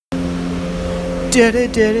It's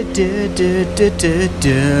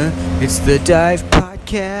the Dive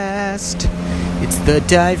Podcast. It's the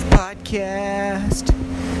Dive Podcast.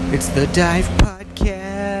 It's the Dive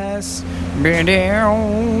Podcast.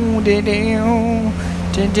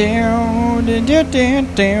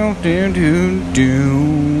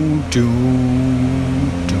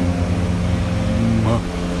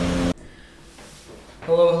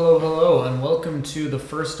 Hello, and welcome to the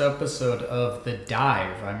first episode of The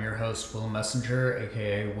Dive. I'm your host, Will Messenger,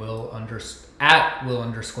 aka at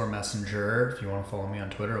Will_Messenger, if you want to follow me on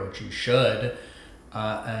Twitter, which you should.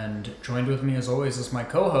 And joined with me, as always, is my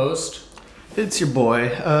co-host. It's your boy,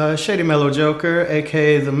 Shady Mellow Joker,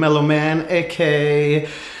 aka the Mellow Man, aka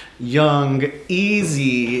Young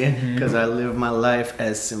Easy, because I live my life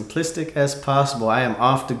as simplistic as possible. I am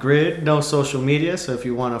off the grid, no social media, so if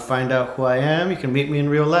you want to find out who I am, you can meet me in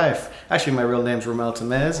real life. Actually, my real name's Romel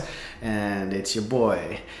Temez, and it's your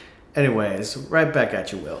boy. Anyways, right back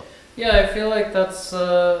at you, Will. Yeah, I feel like that's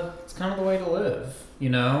it's kind of the way to live, you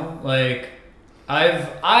know? Like,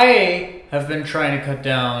 I have been trying to cut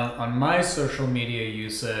down on my social media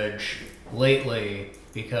usage lately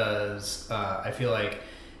because I feel like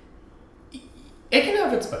it can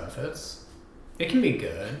have its benefits. It can be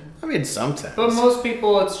good. I mean, sometimes. But most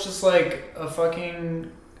people, it's just like a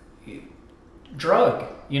fucking drug,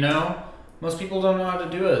 you know? Most people don't know how to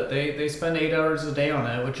do it. They spend 8 hours a day on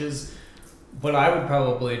it, which is what I would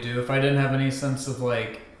probably do if I didn't have any sense of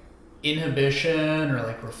like inhibition or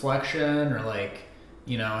like reflection or like,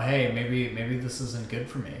 you know, hey, maybe this isn't good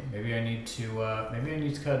for me. Maybe I need to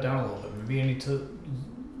cut it down a little bit. Maybe I need to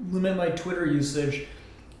limit my Twitter usage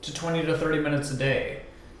to 20 to 30 minutes a day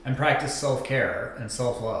and practice self-care and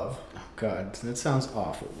self-love. Oh God, that sounds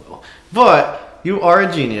awful, Will. But you are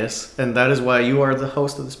a genius, and that is why you are the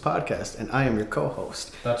host of this podcast, and I am your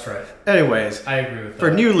co-host. That's right. Anyways, I agree with that. For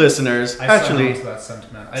new listeners, I actually, to that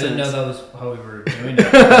sentiment. I didn't know that was how we were doing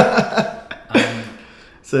it.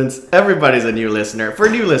 Since everybody's a new listener, for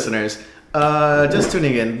new listeners, just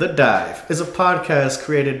tuning in, The Dive is a podcast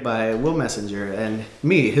created by Will Messenger and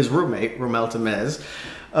me, his roommate, Romel Temez.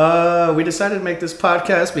 We decided to make this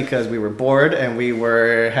podcast because we were bored and we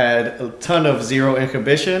had a ton of zero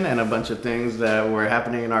inhibition and a bunch of things that were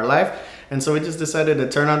happening in our life. And so we just decided to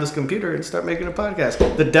turn on this computer and start making a podcast.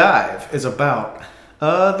 The Dive is about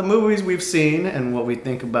the movies we've seen and what we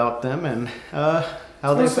think about them and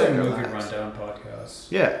how they affect our movie lives. rundown podcast.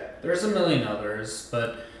 Yeah. There's a million others,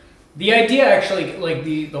 but the idea actually, like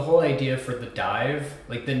the whole idea for The Dive,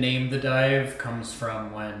 like the name The Dive comes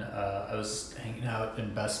from when I was hanging out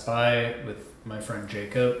in Best Buy with my friend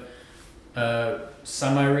Jacob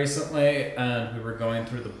semi-recently, and we were going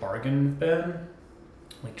through the bargain bin,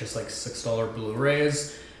 like just like $6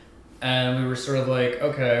 Blu-rays, and we were sort of like,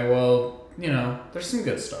 okay, well, you know, there's some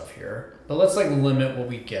good stuff here, but let's like limit what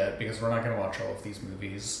we get because we're not going to watch all of these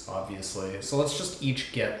movies, obviously, so let's just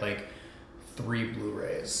each get like 3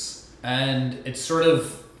 Blu-rays. And it sort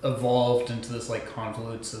of evolved into this like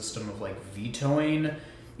convoluted system of like vetoing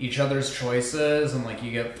each other's choices, and like you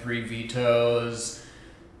get 3 vetoes,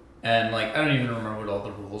 and like I don't even remember what all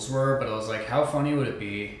the rules were, but I was like, how funny would it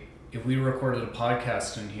be if we recorded a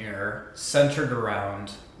podcast in here centered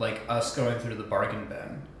around like us going through the bargain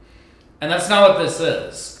bin? And that's not what this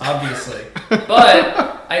is, obviously.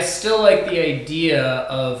 But I still like the idea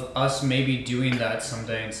of us maybe doing that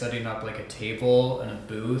someday and setting up like a table and a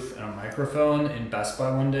booth and a microphone in Best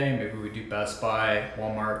Buy one day. Maybe we do Best Buy,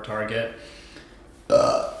 Walmart, Target.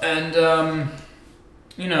 And,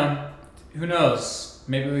 you know, who knows?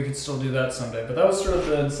 Maybe we could still do that someday. But that was sort of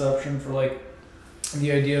the inception for like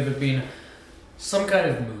the idea of it being some kind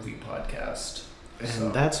of movie podcast.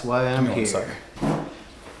 And that's why I'm here. Sorry.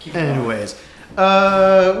 Anyways,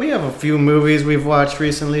 we have a few movies we've watched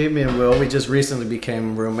recently. Me and Will, we just recently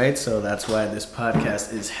became roommates, so that's why this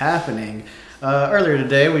podcast is happening. Earlier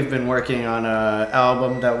today, we've been working on an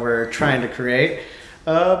album that we're trying to create,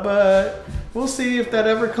 but we'll see if that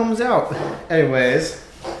ever comes out. Anyways,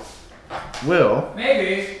 Will.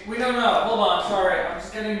 Maybe. We don't know. Hold on. Sorry. I'm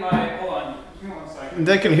just getting my... Hold on. Give me 1 second.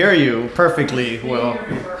 They can hear you perfectly, Will. Can you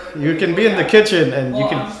hear me perfectly? You can be in the kitchen and you I'm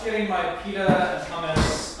can... just getting my pita and hummus.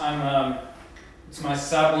 It's my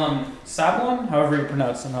sablon? However you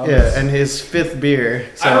pronounce it. Yeah, and his 5th beer.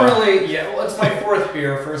 So. I don't really... Yeah, well, it's my 4th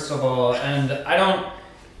beer, first of all. And I don't...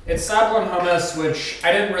 It's sablon hummus, which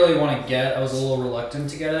I didn't really want to get. I was a little reluctant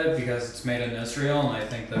to get it because it's made in Israel, and I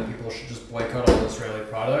think that people should just boycott all Israeli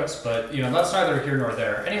products. But, you know, that's neither here nor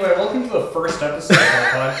there. Anyway, welcome to the first episode of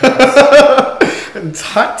our podcast.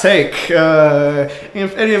 Hot take.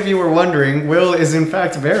 If any of you were wondering, Will is in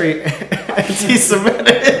fact very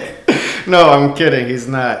anti-Semitic. No, I'm kidding. He's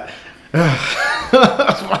not.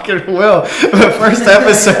 Fucking Will. The first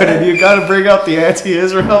episode, and you gotta bring up the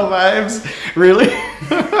anti-Israel vibes? Really?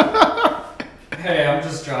 Hey, I'm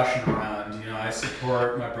just joshing around. You know, I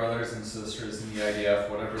support my brothers and sisters in the IDF,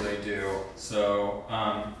 whatever they do. So,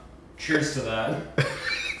 cheers to that.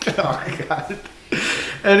 Oh, God.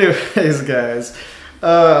 Anyways, guys.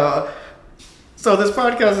 So this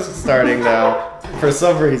podcast is starting now for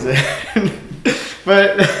some reason.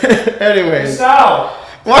 But anyways. Sal!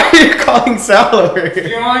 Why are you calling Sal over Do here?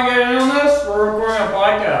 you want to get in on this? We're recording a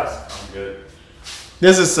podcast. I'm good.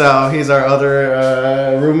 This is Sal. He's our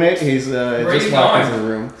other roommate. He's just you walked going? into the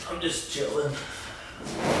room. I'm just chilling.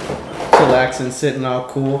 Chillaxing, sitting all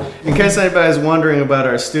cool. In case anybody's wondering about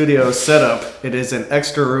our studio setup, it is an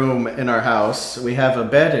extra room in our house. We have a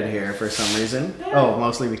bed in here for some reason. Oh,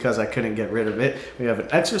 mostly because I couldn't get rid of it. We have an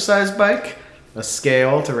exercise bike, a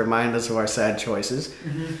scale to remind us of our sad choices,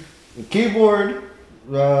 a keyboard,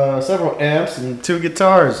 several amps, and 2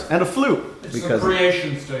 guitars, and a flute. It's a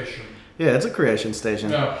creation station. Yeah, it's a creation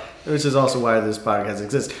station. Yeah. Which is also why this podcast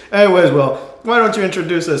exists. Anyways, Will, why don't you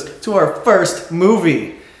introduce us to our first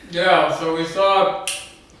movie? Yeah, so we saw.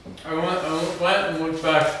 I went and looked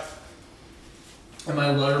back at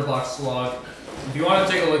my letterbox log. If you want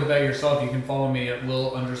to take a look at that yourself, you can follow me at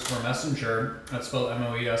Will_Messenger. That's spelled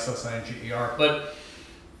MOESSINGER. But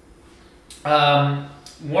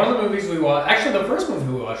one of the movies we watched, actually the first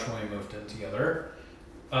movie we watched when we moved in together,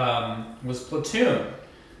 was Platoon,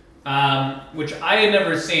 which I had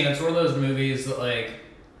never seen. It's one of those movies that like.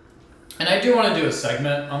 And I do want to do a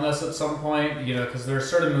segment on this at some point, you know, because there are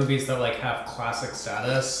certain movies that like have classic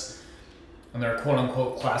status, and they're quote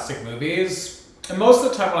unquote classic movies. And most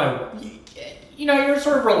of the time, you're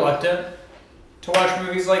sort of reluctant to watch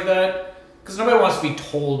movies like that because nobody wants to be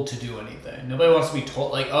told to do anything. Nobody wants to be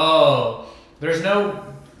told like, oh, there's no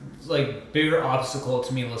like bigger obstacle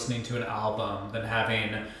to me listening to an album than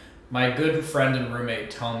having my good friend and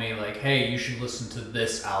roommate tell me like, hey, you should listen to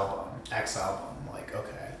this album, X album. I'm like,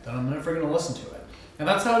 okay. Then I'm never going to listen to it. And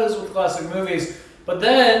that's how it is with classic movies. But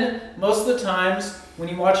then, most of the times, when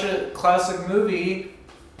you watch a classic movie,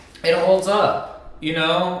 it holds up. You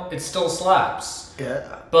know? It still slaps.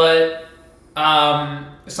 Yeah. But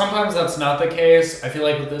sometimes that's not the case. I feel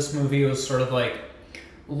like with this movie, it was sort of like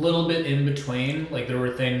a little bit in between. Like, there were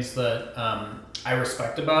things that I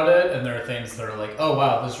respect about it, and there are things that are like, oh,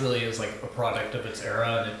 wow, this really is like a product of its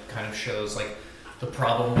era, and it kind of shows like the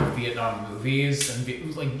problem with Vietnam movies,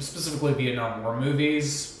 and like specifically Vietnam War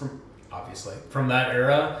movies, from that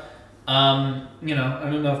era. You know, I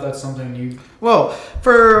don't know if that's something you... Well,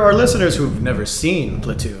 for our listeners who've never seen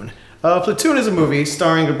Platoon, Platoon is a movie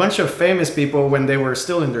starring a bunch of famous people when they were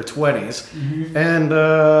still in their 20s. Mm-hmm. And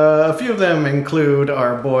a few of them include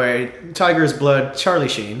our boy, Tiger's Blood, Charlie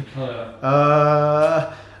Sheen. Oh,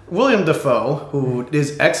 yeah. William Dafoe, who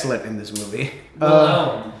is excellent in this movie.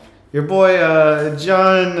 Your boy,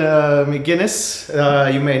 John McGinnis,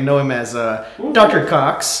 you may know him as Dr.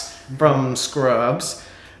 Cox from Scrubs.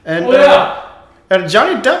 And, and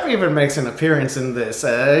Johnny Depp even makes an appearance in this.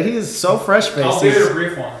 He's so fresh-faced. I'll give it a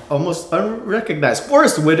brief one. Almost unrecognized.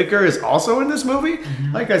 Forrest Whitaker is also in this movie.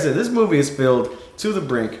 Mm-hmm. Like I said, this movie is filled to the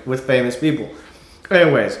brink with famous people.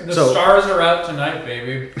 Anyways, the stars are out tonight,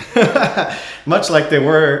 baby. Much like they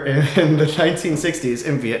were in the 1960s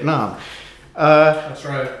in Vietnam. That's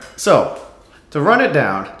right. So, to run it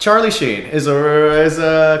down, Charlie Sheen is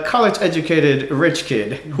a college-educated rich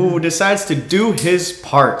kid who decides to do his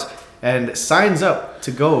part and signs up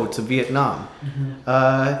to go to Vietnam. Mm-hmm.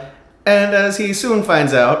 And as he soon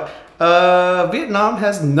finds out, Vietnam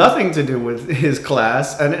has nothing to do with his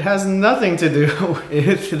class, and it has nothing to do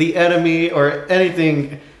with the enemy or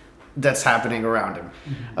anything that's happening around him.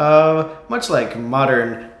 Mm-hmm. Much like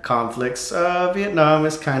modern conflicts, Vietnam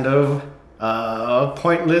is kind of a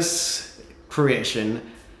pointless creation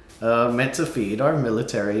meant to feed our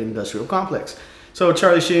military-industrial complex. So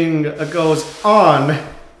Charlie Sheen goes on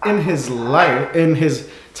in his life, in his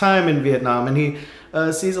time in Vietnam, and he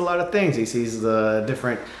sees a lot of things. He sees the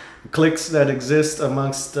different cliques that exist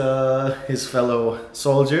amongst his fellow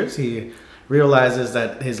soldiers. He realizes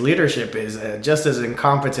that his leadership is just as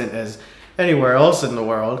incompetent as anywhere else in the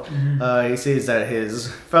world. Mm-hmm. He sees that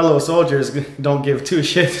his fellow soldiers don't give two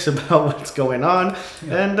shits about what's going on,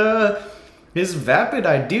 and his vapid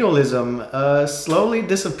idealism slowly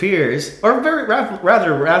disappears, or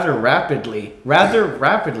rather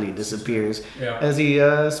rapidly disappears, as he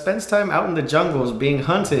spends time out in the jungles being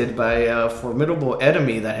hunted by a formidable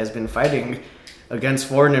enemy that has been fighting against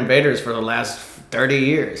foreign invaders for the last 30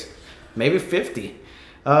 years, maybe 50.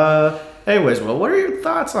 Anyways, well, what are your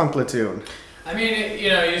thoughts on Platoon? I mean,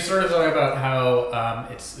 you sort of talk about how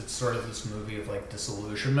it's sort of this movie of like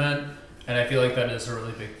disillusionment, and I feel like that is a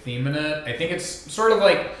really big theme in it. I think it's sort of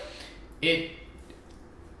like it.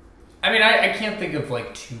 I mean, I can't think of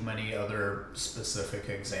like too many other specific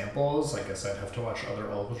examples. I guess I'd have to watch other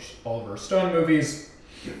Oliver Stone movies,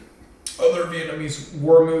 other Vietnamese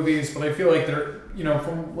war movies, but I feel like there,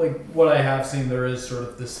 from like what I have seen, there is sort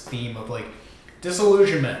of this theme of like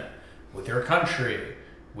disillusionment with your country,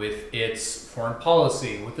 with its foreign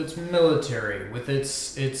policy, with its military, with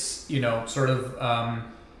its sort of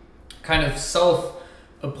kind of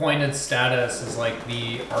self-appointed status as like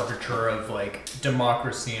the arbiter of like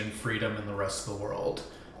democracy and freedom in the rest of the world.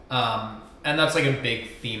 And that's like a big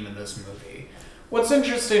theme in this movie. What's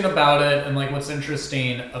interesting about it, and like what's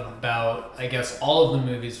interesting about, I guess, all of the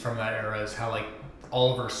movies from that era is how like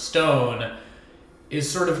Oliver Stone is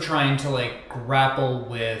sort of trying to like grapple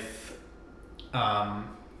with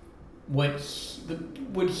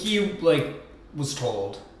what he like was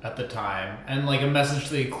told at the time, and like a message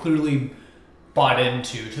that he clearly bought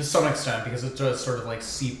into to some extent because it does sort of like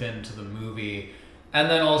seep into the movie, and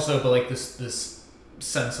then also but like this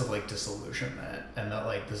sense of like disillusionment and that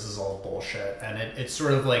like this is all bullshit, and it's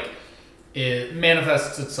sort of like it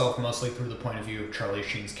manifests itself mostly through the point of view of Charlie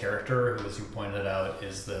Sheen's character, who, as you pointed out,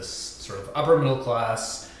 is this sort of upper middle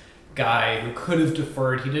class guy who could have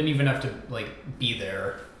deferred. He didn't even have to like be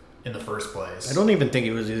there in the first place. I don't even think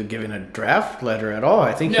he was given a draft letter at all.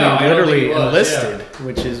 I think No, he literally enlisted,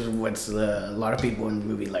 which is what's a lot of people in the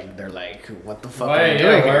movie like. They're like, "What the fuck Why, are you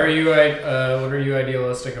doing?" What are you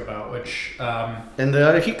idealistic about? Which and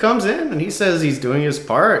he comes in and he says he's doing his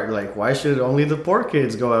part. Like, why should only the poor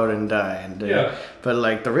kids go out and die? And but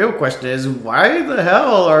like the real question is, why the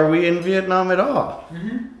hell are we in Vietnam at all?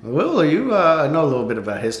 Mm-hmm. Will, you know a little bit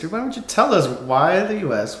about history. Why don't you tell us why the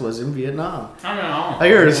U.S. was in Vietnam? I don't know. I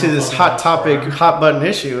hear this hot topic, hot button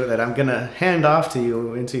issue that I'm gonna hand off to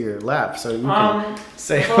you into your lap, so you can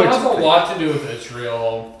say. Well, it has a lot to do with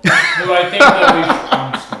Israel, who I think that we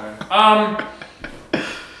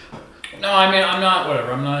should. No, I mean I'm not.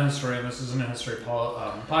 Whatever. I'm not a historian. This isn't a history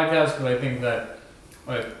podcast, but I think that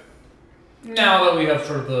like now that we have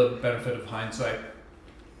sort of the benefit of hindsight,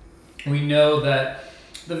 we know that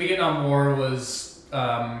the Vietnam War was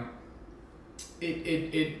the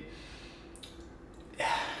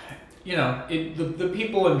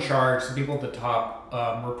people in charge, the people at the top,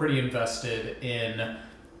 were pretty invested in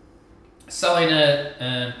selling it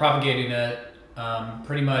and propagating it,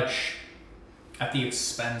 pretty much at the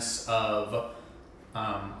expense of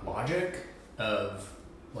logic, of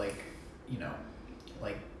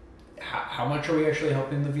how much are we actually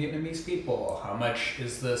helping the Vietnamese people? How much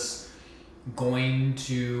is this going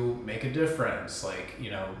to make a difference? Like,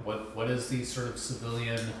 what is the sort of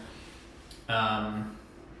civilian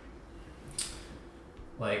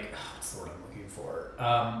what's the word I'm looking for?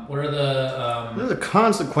 What are what are the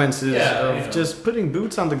consequences of just putting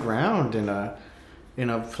boots on the ground in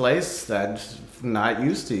a place that's not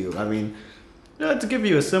used to you? I mean, to give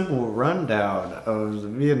you a simple rundown of the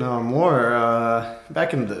Vietnam War,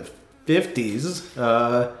 back in the 50s,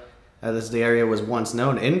 as the area was once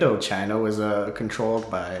known, Indochina was controlled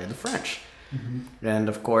by the French. Mm-hmm. And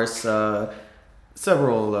of course,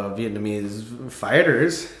 several Vietnamese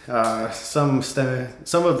fighters, some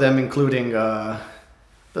of them including the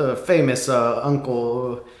famous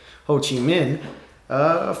Uncle Ho Chi Minh,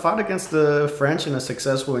 fought against the French in a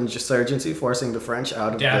successful insurgency, forcing the French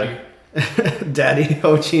out of Daddy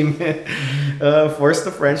Ho Chi Minh forced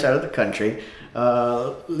the French out of the country,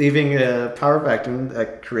 leaving a power vacuum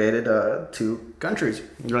that created two countries,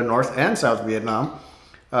 the North and South Vietnam.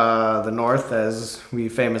 The North, as we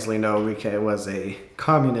famously know, was a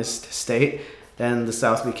communist state, and the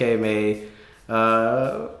South became a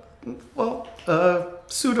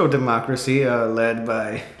pseudo-democracy led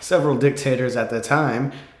by several dictators at the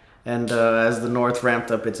time. And as the North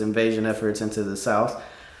ramped up its invasion efforts into the South,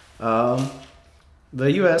 the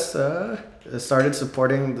U.S. started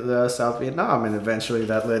supporting the South Vietnam, and eventually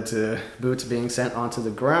that led to boots being sent onto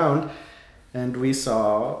the ground, and we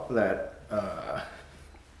saw that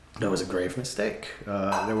that was a grave mistake.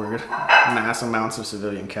 There were mass amounts of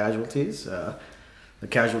civilian casualties. The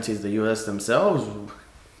casualties the U.S. themselves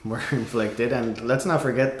were inflicted, and let's not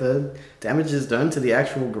forget the damages done to the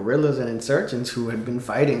actual guerrillas and insurgents who had been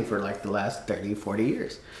fighting for like the last 30, 40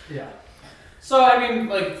 years. Yeah. So, I mean,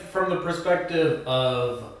 like, from the perspective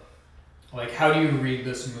of, like, how do you read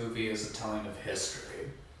this movie as a telling of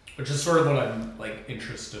history? Which is sort of what I'm, like,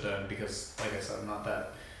 interested in, because, like I said, I'm not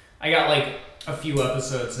that... I got, like, a few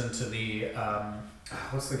episodes into the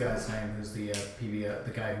What's the guy's name? Who's the PBS?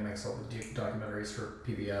 The guy who makes all the documentaries for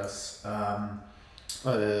PBS.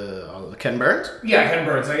 Ken Burns? Yeah, Ken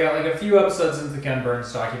Burns. I got like a few episodes into the Ken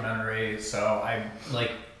Burns documentary, so I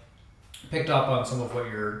like picked up on some of what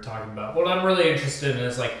you're talking about. What I'm really interested in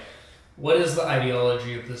is like, what is the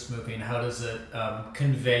ideology of this movie, and how does it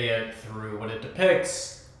convey it through what it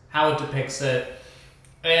depicts, how it depicts it,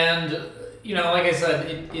 and like I said,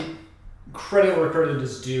 it credit where credit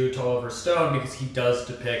is due to Oliver Stone, because he does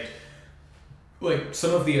depict like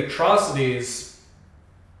some of the atrocities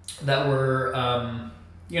that were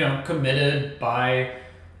committed by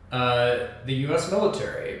the U.S.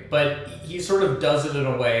 military, but he sort of does it in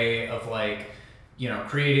a way of like,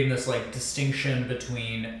 creating this like distinction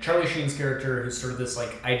between Charlie Sheen's character, who's sort of this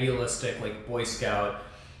like idealistic like Boy Scout,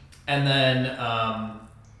 and then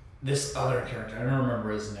this other character. I don't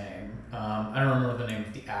remember his name. I don't remember the name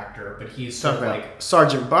of the actor, but he's sort of like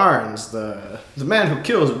Sergeant Barnes, the man who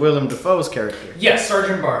kills Willem Dafoe's character. Yes,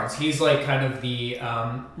 Sergeant Barnes. He's like kind of the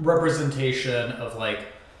representation of like.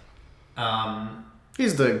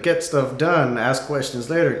 He's the get stuff done, ask questions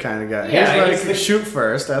later kind of guy. Yeah, he's like shoot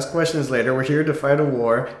first, ask questions later. We're here to fight a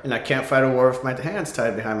war, and I can't fight a war with my hands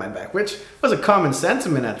tied behind my back, which was a common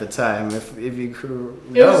sentiment at the time. If you could,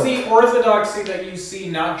 it was the orthodoxy that you see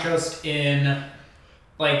not just in.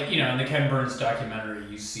 Like, in the Ken Burns documentary,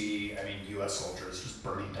 you see, U.S. soldiers just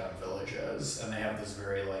burning down villages, and they have this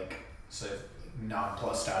very, like, sort of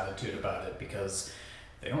nonplussed attitude about it, because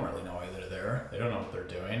they don't really know why they're there. They don't know what they're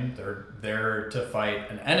doing. They're there to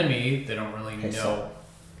fight an enemy. They don't really know. So,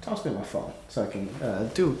 toss me my phone so I can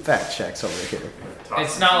do fact checks over here.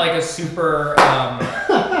 It's not like a super...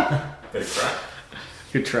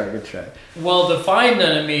 Good try. Good try. Well-defined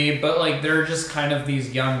enemy, but like they're just kind of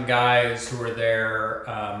these young guys who are there,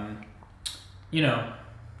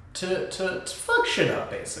 to fuck shit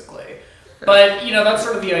up, basically. But that's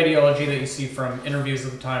sort of the ideology that you see from interviews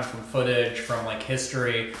at the time, from footage, from like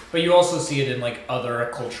history. But you also see it in like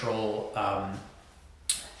other cultural,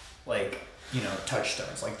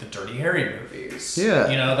 touchstones, like the Dirty Harry movies.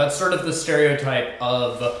 Yeah. That's sort of the stereotype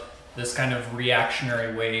of this kind of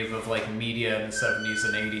reactionary wave of like media in the 70s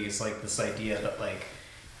and 80s, like this idea that like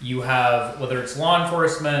you have, whether it's law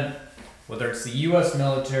enforcement, whether it's the US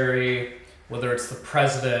military, whether it's the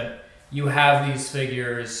president, you have these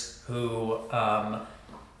figures who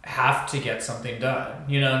have to get something done,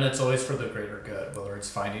 and it's always for the greater good, whether it's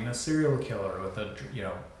finding a serial killer with a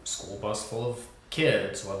school bus full of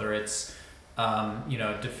kids, whether it's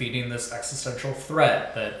defeating this existential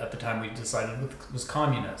threat that at the time we decided was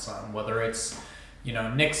communism, whether it's,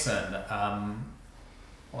 Nixon,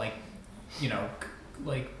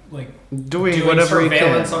 doing whatever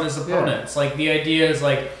surveillance on his opponents. Yeah. Like the idea is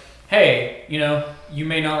like, hey, you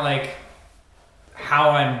may not like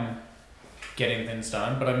how I'm getting things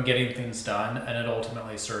done, but I'm getting things done, and it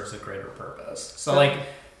ultimately serves a greater purpose. So like,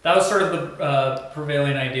 that was sort of the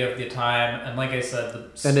prevailing idea of the time, and like I said...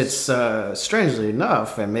 And it's, strangely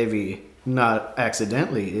enough, and maybe not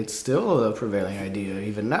accidentally, it's still a prevailing idea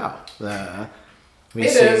even now. We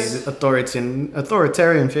see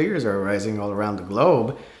authoritarian figures are rising all around the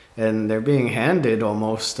globe, and they're being handed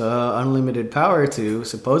almost unlimited power to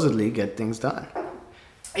supposedly get things done.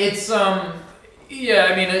 It's, I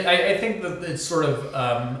think that it's sort of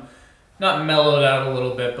not mellowed out a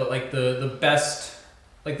little bit, but like the best...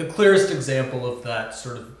 Like the clearest example of that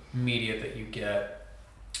sort of media that you get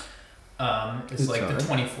is like the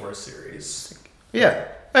 24 series. Yeah.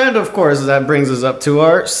 And of course, that brings us up to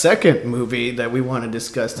our second movie that we want to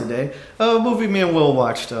discuss today. A movie me and Will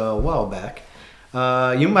watched a while back.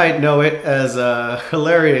 You might know it as a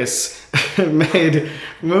hilarious made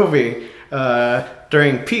movie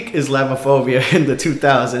during peak Islamophobia in the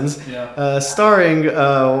 2000s, starring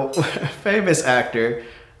a famous actor.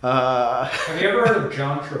 Have you ever heard of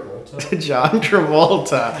John Travolta? John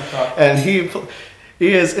Travolta, and he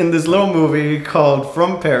is in this little movie called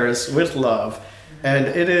From Paris with Love, and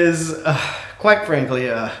it is quite frankly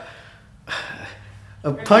a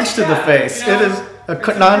punch to the face. It is a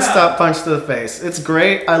non-stop punch to the face. It's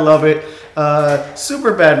great. I love it.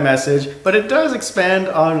 Super bad message, but it does expand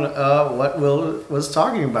on what Will was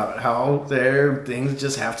talking about, how things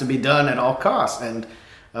just have to be done at all costs, and.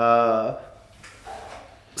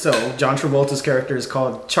 So, John Travolta's character is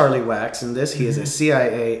called Charlie Wax in this. He is a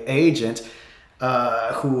CIA agent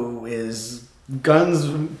who is guns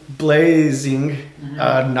blazing,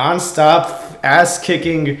 non-stop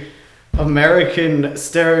ass-kicking American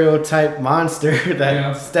stereotype monster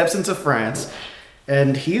that steps into France.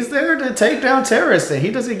 And he's there to take down terrorists, and he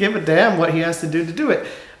doesn't give a damn what he has to do it.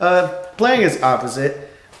 Playing his opposite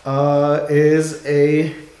is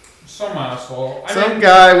a Some asshole. Some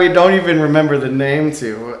guy we don't even remember the name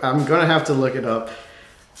to. I'm gonna have to look it up.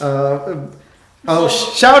 Shout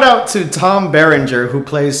out to Tom Berenger, who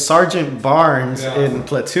plays Sergeant Barnes in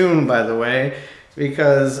Platoon, by the way,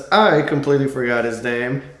 because I completely forgot his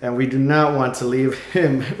name, and we do not want to leave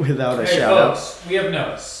him without a shout folks, we have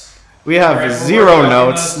notes. We have zero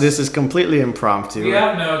notes. This is completely impromptu. We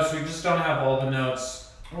have notes. We just don't have all the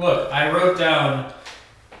notes. Look, I wrote down.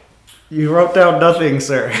 You wrote down nothing,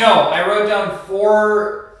 sir. No, I wrote down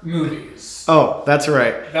 4 movies. Oh, that's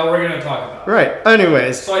right. That we're going to talk about. Right.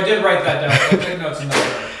 Anyways. So I did write that down. So I took notes in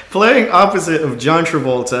that. Playing opposite of John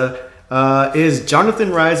Travolta is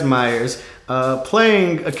Jonathan Rhys Meyers,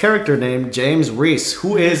 playing a character named James Reese,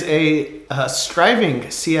 who is a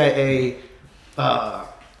striving CIA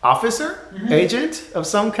officer, agent of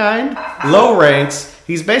some kind, low ranks.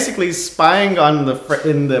 He's basically spying on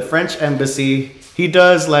in the French embassy. He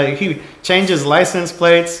does he changes license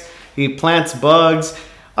plates. He plants bugs.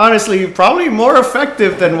 Honestly, probably more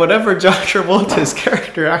effective than whatever John Travolta's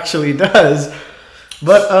character actually does.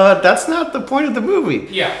 But that's not the point of the movie.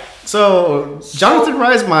 Yeah. So Jonathan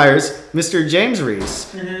Rhys Meyers, Mr. James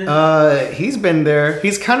Reese, he's been there.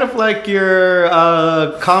 He's kind of like your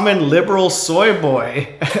common liberal soy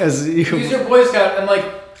boy, as you. He's your Boy Scout, and what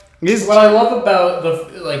I love about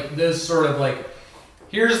this sort of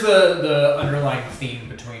here's the underlying theme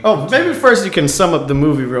between. Oh, maybe first you can sum up the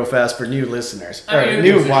movie real fast for new listeners.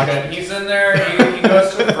 New watchers. He's in there. He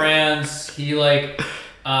goes to France. He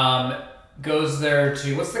goes there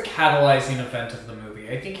to, what's the catalyzing event of the movie?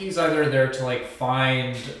 I think he's either there to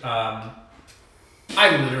find. I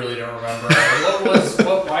literally don't remember.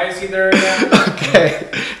 Why is he there again? Okay.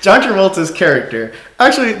 John Travolta's character.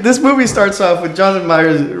 Actually, this movie starts off with Jonathan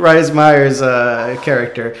Rhys Meyers'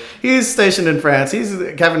 character. He's stationed in France. He's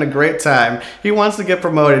having a great time. He wants to get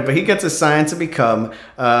promoted, but he gets assigned to become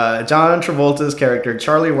John Travolta's character,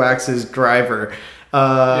 Charlie Wax's driver.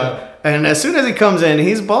 And as soon as he comes in,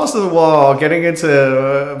 he's balls to the wall, getting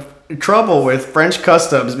into trouble with French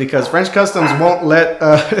customs because French customs won't let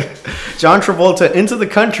John Travolta into the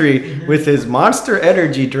country with his Monster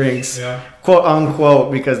energy drinks, quote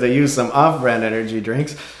unquote, because they use some off-brand energy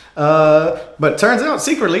drinks. But turns out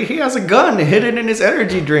secretly he has a gun hidden in his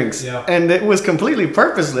energy drinks, and it was completely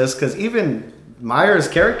purposeless because even Meyers'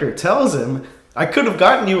 character tells him, "I could have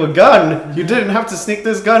gotten you a gun. You didn't have to sneak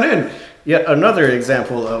this gun in." Yet another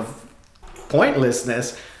example of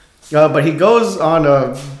pointlessness. But he goes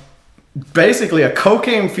on basically a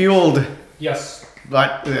cocaine-fueled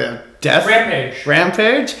death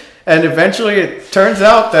rampage, and eventually it turns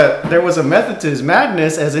out that there was a method to his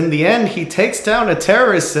madness, as in the end he takes down a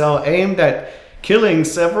terrorist cell aimed at killing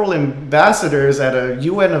several ambassadors at a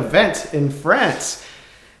UN event in France.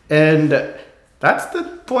 And that's the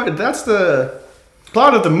point. That's the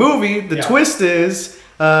plot of the movie. The twist is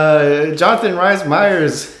Jonathan Rhys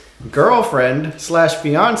Meyers' girlfriend /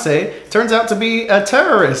 fiance turns out to be a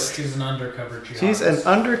terrorist. She's an undercover jihadist. She's an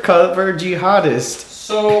undercover jihadist.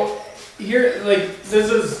 So here,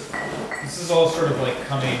 this is all sort of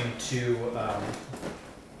coming to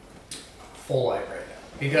full light right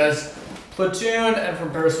now, because Platoon and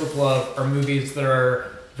From Paris with Love are movies that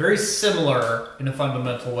are very similar in a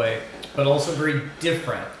fundamental way, but also very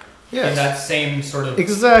different. Yes. In that same sort of...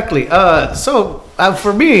 Exactly. So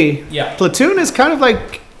for me, Platoon is kind of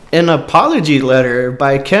like an apology letter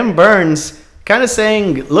by Ken Burns, kind of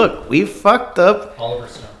saying, look, we fucked up. Oliver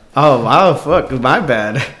Stone. Oh, wow, fuck, my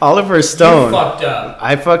bad. Oliver Stone. You fucked up.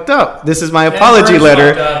 I fucked up. This is my apology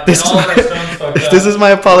letter. This is my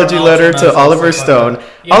apology letter to Oliver Stone.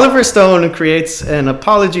 Yeah. Oliver Stone creates an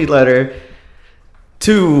apology letter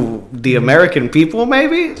to the American people,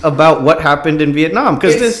 maybe, about what happened in Vietnam.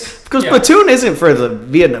 Because Platoon isn't for the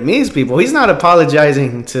Vietnamese people. He's not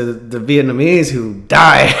apologizing to the Vietnamese who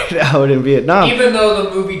died out in Vietnam. Even though the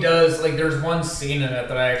movie does, there's one scene in it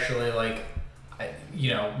that I actually,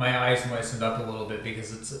 my eyes moistened up a little bit,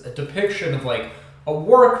 because it's a depiction of, a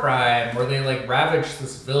war crime where they, ravage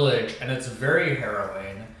this village, and it's very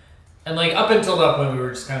harrowing. And up until that point, we were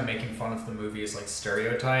just kind of making fun of the movie's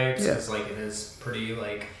stereotypes, because it is pretty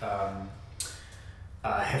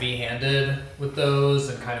heavy-handed with those,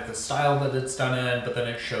 and kind of the style that it's done in. But then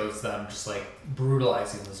it shows them just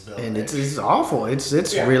brutalizing this village, and it's awful. It's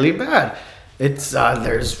really bad. It's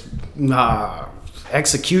there's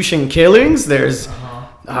execution killings. There's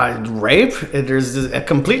rape. There's a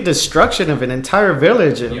complete destruction of an entire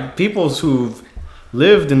village of people who've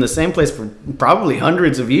lived in the same place for probably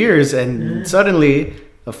hundreds of years, and suddenly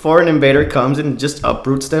a foreign invader comes and just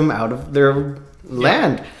uproots them out of their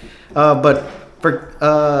land. But for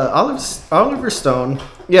Oliver Stone,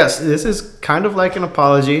 yes, this is kind of like an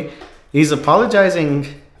apology. He's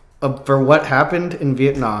apologizing for what happened in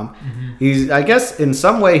Vietnam. I guess in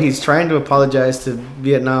some way he's trying to apologize to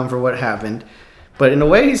Vietnam for what happened. But in a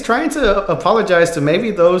way, he's trying to apologize to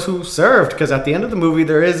maybe those who served, because at the end of the movie,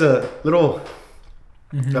 there is a little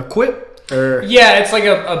a quip. Yeah, it's like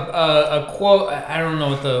a quote. I don't know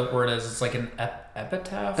what the word is. It's like an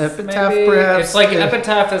epitaph. Epitaph, maybe? perhaps. It's like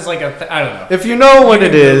epitaph is like I don't know. If you know what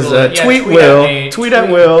it is, tweet Will. Tweet at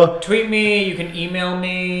Will. Tweet me. You can email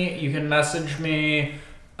me. You can message me.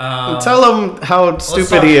 Tell him how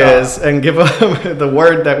stupid he is and give him the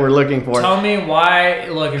word that we're looking for. Tell me why.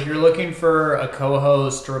 Look, if you're looking for a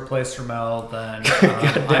co-host to replace Romel, then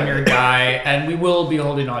I'm your guy, and we will be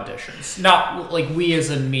holding auditions. Not like we as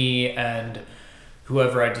in me and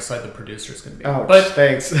whoever I decide the producer is going to be. Oh, but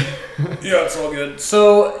thanks. Yeah, it's all good.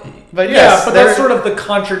 So, but yes, but that's sort of the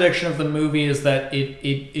contradiction of the movie, is that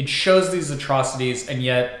it shows these atrocities, and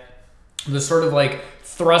yet the sort of like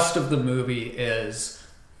thrust of the movie is.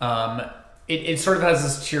 It sort of has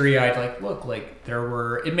this teary-eyed, like, look, like,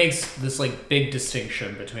 it makes this, like, big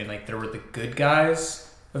distinction between, like, there were the good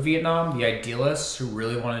guys of Vietnam, the idealists who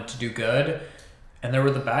really wanted to do good, and there were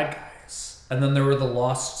the bad guys. And then there were the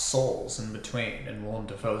lost souls in between, in Willem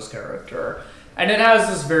Dafoe's character. And it has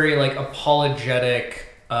this very, like, apologetic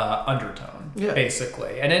undertone,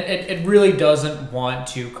 basically. And it really doesn't want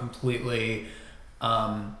to completely...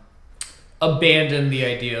 abandon the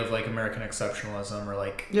idea of like American exceptionalism or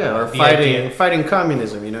like or fighting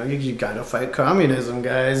communism. You know, you gotta fight communism,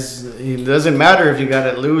 guys. It doesn't matter if you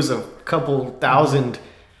gotta lose a couple thousand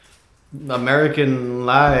American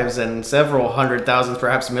lives and several 100,000,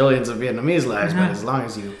 perhaps millions of Vietnamese lives, but as long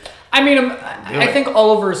as you. I mean, I think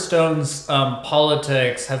Oliver Stone's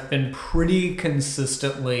politics have been pretty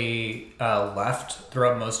consistently left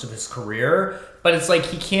throughout most of his career, but it's like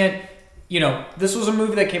he can't. You know, this was a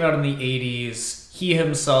movie that came out in the 80s. He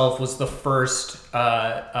himself was the first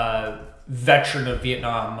veteran of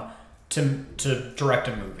Vietnam to direct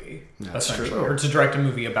a movie, essentially, or to direct a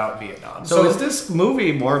movie about Vietnam. So is this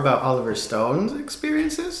movie more about Oliver Stone's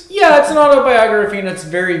experiences? Yeah, it's an autobiography, and it's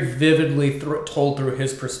very vividly told through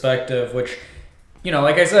his perspective, which, you know,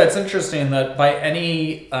 like I said, it's interesting that by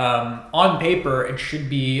any, on paper, it should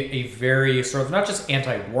be a very sort of not just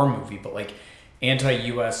anti-war movie, but like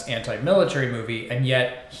anti-US, anti-military movie, and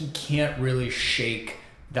yet he can't really shake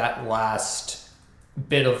that last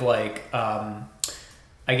bit of like,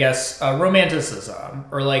 I guess, romanticism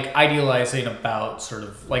or like idealizing about sort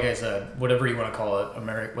of, like I said, whatever you want to call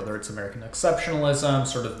it, whether it's American exceptionalism,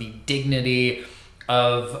 sort of the dignity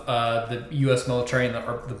of the US military and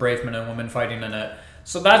the brave men and women fighting in it.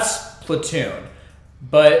 So that's Platoon.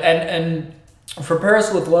 But, and For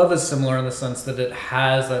Paris with Love is similar in the sense that it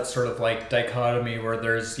has that sort of like dichotomy where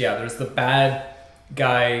there's the bad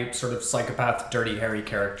guy, sort of psychopath, dirty Harry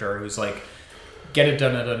character who's like, get it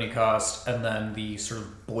done at any cost, and then the sort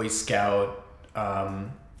of Boy Scout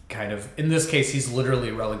kind of, in this case, he's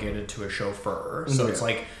literally relegated to a chauffeur. So it's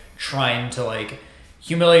like trying to like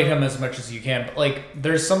humiliate him as much as you can. But like,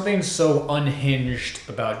 there's something so unhinged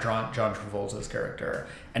about John Travolta's character,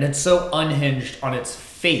 and it's so unhinged on its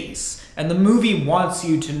face. And the movie wants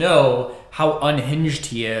you to know how unhinged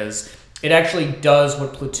he is. It actually does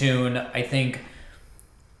what Platoon, I think,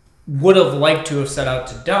 would have liked to have set out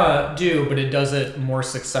to do, but it does it more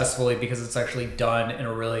successfully because it's actually done in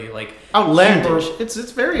a really like outlandish. It's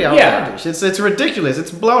very outlandish. Yeah. It's ridiculous.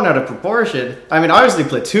 It's blown out of proportion. I mean, obviously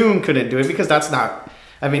Platoon couldn't do it because that's not.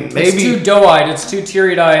 I mean, maybe it's too doe-eyed. It's too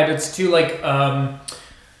teary-eyed. It's too like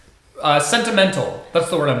sentimental. That's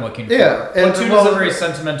the word I'm looking for. Yeah, Platoon is a very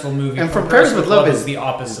sentimental movie. And From Paris with Love is the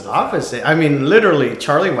opposite. Opposite. I mean, literally,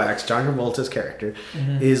 Charlie Wax, John Travolta's character,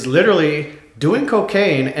 is literally doing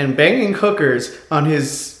cocaine and banging hookers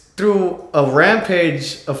through a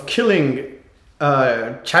rampage of killing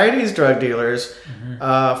Chinese drug dealers,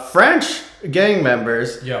 French gang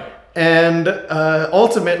members, and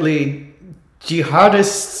ultimately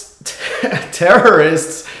jihadist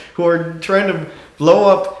terrorists who are trying to blow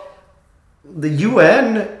up the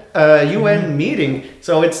UN meeting.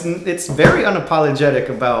 So it's very unapologetic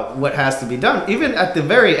about what has to be done. Even at the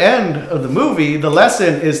very end of the movie, the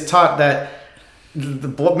lesson is taught that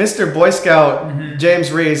Mr. Boy Scout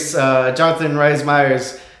James Reese, Jonathan Rhys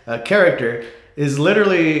Meyers' character is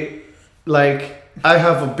literally like, I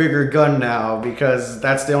have a bigger gun now because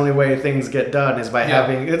that's the only way things get done is by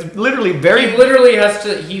having. It's literally very. He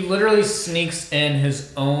literally sneaks in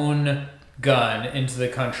his own gun into the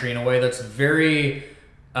country in a way that's very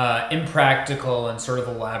impractical and sort of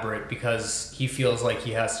elaborate because he feels like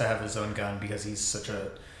he has to have his own gun because he's such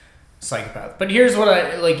a psychopath. But here's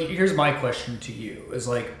my question to you is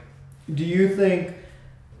like, do you think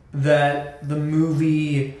that the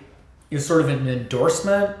movie is sort of an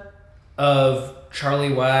endorsement of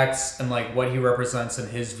Charlie Wax and like what he represents in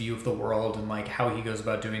his view of the world and like how he goes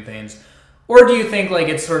about doing things? Or do you think like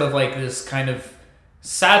it's sort of like this kind of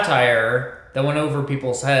satire that went over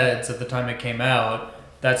people's heads at the time it came out,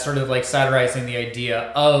 that's sort of like satirizing the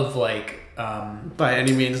idea of like by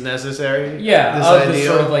any means necessary? Yeah, this of this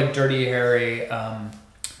sort of like Dirty Harry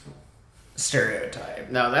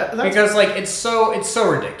stereotype. No, that's because like it's so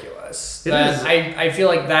ridiculous that is. I feel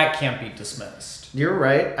like that can't be dismissed. You're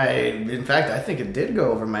right. In fact, I think it did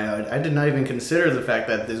go over my head. I did not even consider the fact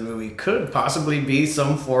that this movie could possibly be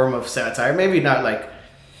some form of satire. Maybe not like.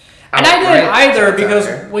 And I didn't either satire. because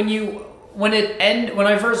when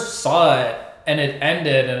I first saw it and it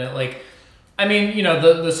ended and it like, I mean, you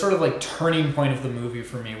know, the sort of like turning point of the movie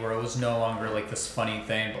for me where it was no longer like this funny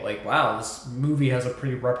thing, but like, wow, this movie has a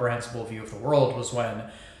pretty reprehensible view of the world was when,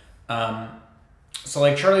 so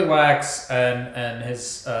like Charlie Wax and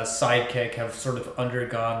his sidekick have sort of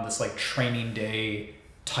undergone this like training day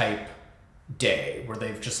type day where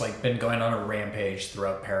they've just like been going on a rampage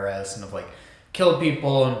throughout Paris and have like killed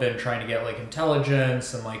people and been trying to get like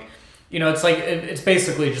intelligence and like, you know, it's like it's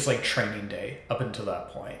basically just like training day up until that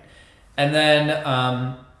point. And then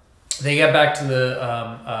they get back to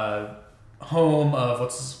the home of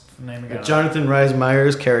what's his name again? Jonathan Rhys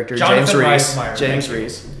Meyers' character, Jonathan James Rhys Reese. Meyers, James thank you.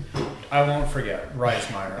 Reese. I won't forget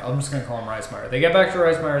Rhys Meyer. I'm just gonna call him Rhys Meyer. They get back to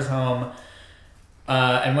Rhys Meyer's home,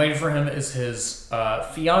 and waiting for him is his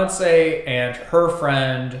fiance and her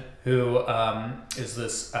friend, who is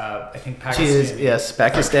this I think Pakistani. She is, yes,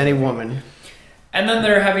 Pakistani woman. And then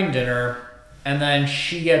they're having dinner, and then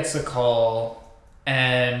she gets a call,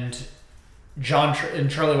 and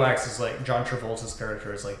Charlie Wax is like, John Travolta's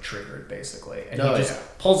character is like triggered basically, and he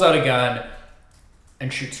just pulls out a gun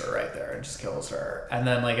and shoots her right there and just kills her. And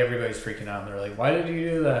then like everybody's freaking out and they're like, why did you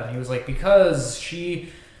do that? And he was like, because she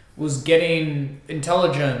was getting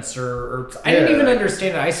intelligence or I didn't even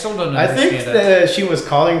understand it. I still don't understand it. I think that she was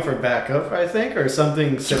calling for backup, I think, or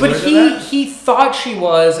something similar but to that. he thought she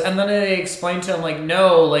was, and then they explained to him like,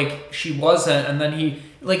 no, like she wasn't. And then he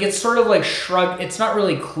like, it's sort of like shrugged. It's not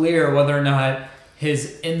really clear whether or not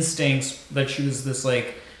his instincts that she was this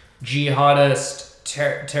like jihadist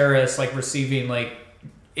terrorist like receiving like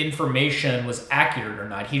information was accurate or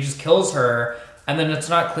not. He just kills her, and then it's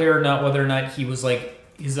not clear not whether or not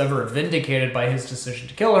he's ever vindicated by his decision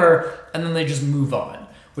to kill her, and then they just move on,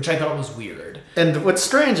 which I thought was weird. And what's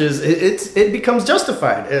strange is it becomes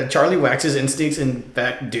justified. Charlie Wax's instincts, in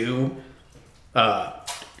fact, do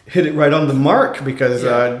hit it right on the mark because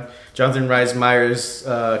Jonathan Rhys Meyers'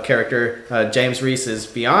 character, James Reese's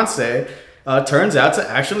fiance, turns out to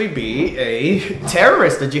actually be a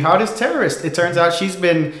terrorist, a jihadist terrorist. It turns out she's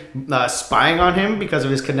been spying on him because of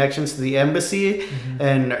his connections to the embassy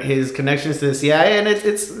and his connections to the CIA, and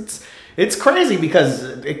it's crazy because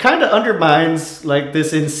it kind of undermines like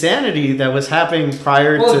this insanity that was happening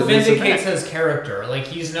prior to this event. Well, it vindicates his character. Like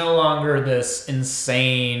he's no longer this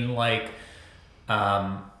insane like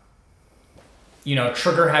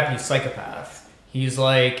trigger happy psychopath. He's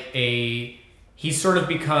like he sort of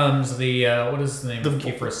becomes the what is the name of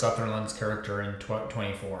Kiefer Sutherland's character in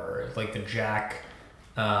 24, like the Jack.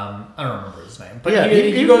 I don't remember his name, but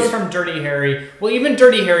he goes from Dirty Harry. Well, even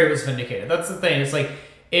Dirty Harry was vindicated. That's the thing. It's like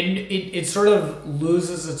it sort of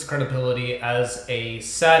loses its credibility as a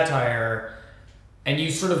satire, and you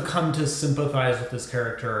sort of come to sympathize with this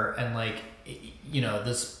character and like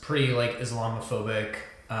this pretty like Islamophobic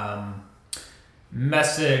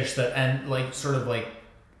message that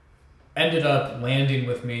ended up landing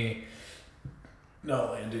with me.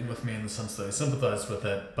 Not landing with me in the sense that I sympathized with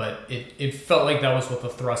it, but it felt like that was what the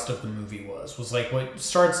thrust of the movie was like what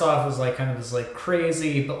starts off as like kind of this like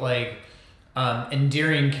crazy but like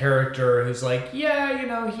endearing character who's like,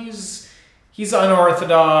 he's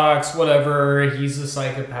unorthodox, whatever, he's a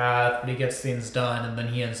psychopath, but he gets things done, and then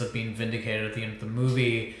he ends up being vindicated at the end of the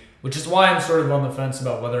movie, which is why I'm sort of on the fence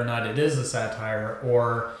about whether or not it is a satire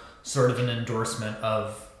or sort of an endorsement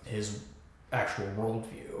of his actual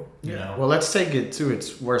worldview. You know? Well, let's take it to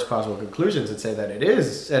its worst possible conclusions and say that it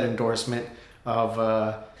is an endorsement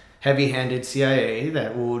of heavy-handed CIA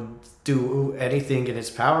that will do anything in its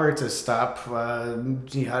power to stop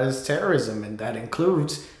jihadist terrorism, and that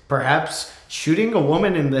includes perhaps shooting a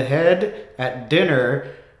woman in the head at dinner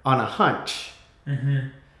on a hunch. Mm-hmm.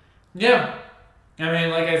 Yeah. I mean,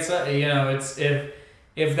 like I said, it's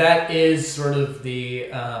if that is sort of the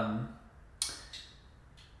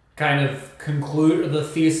kind of conclude the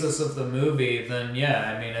thesis of the movie, then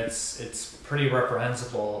yeah, I mean it's pretty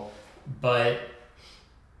reprehensible. But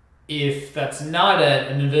if that's not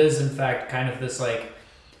it, and it is in fact kind of this like,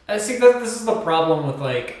 I see that this is the problem with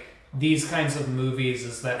like these kinds of movies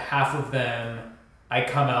is that half of them I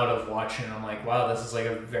come out of watching and I'm like, wow, this is like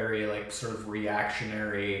a very like sort of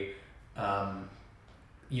reactionary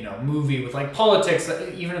movie with like politics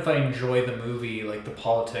that even if I enjoy the movie, like the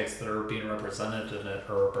politics that are being represented in it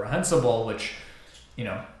are reprehensible, which,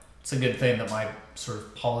 it's a good thing that my sort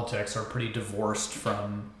of politics are pretty divorced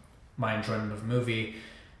from my enjoyment of the movie.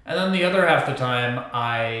 And then the other half the time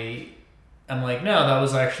I'm like, no, that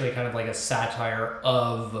was actually kind of like a satire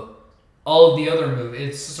of all of the other movies.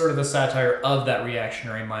 It's sort of a satire of that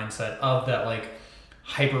reactionary mindset, of that like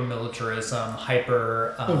hyper-militarism,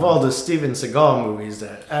 of all the Steven Seagal movies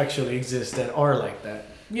that actually exist that are like that.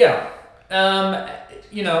 Yeah. And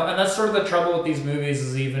that's sort of the trouble with these movies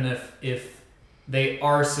is even if they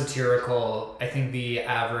are satirical, I think the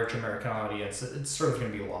average American audience, it's sort of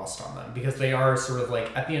going to be lost on them because they are sort of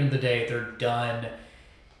like, at the end of the day, they're done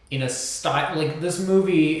in a style, like this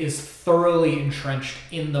movie is thoroughly entrenched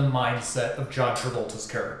in the mindset of John Travolta's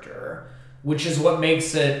character, which is what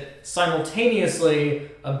makes it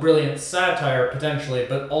simultaneously a brilliant satire potentially,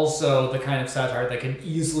 but also the kind of satire that can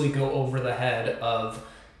easily go over the head of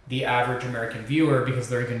the average American viewer because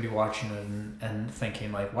they're going to be watching it and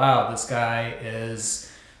thinking like, wow, this guy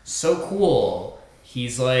is so cool.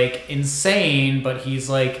 He's like insane, but he's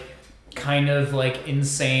like kind of like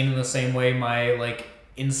insane in the same way my like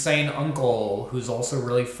insane uncle who's also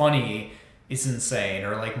really funny is insane,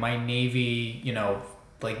 or like my Navy,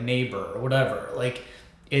 like neighbor or whatever. Like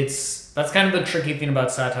that's kind of the tricky thing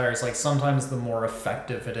about satire is like sometimes the more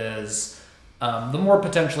effective it is, the more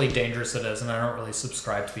potentially dangerous it is. And I don't really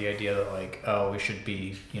subscribe to the idea that like, oh, we should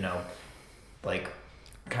be, like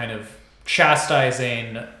kind of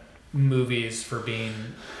chastising movies for being,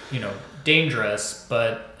 dangerous,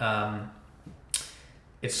 but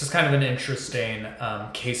it's just kind of an interesting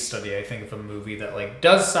case study, I think, of a movie that like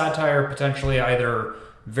does satire potentially either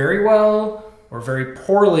very well or very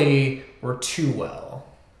poorly or too well,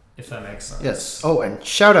 if that makes sense. Yes. Oh, and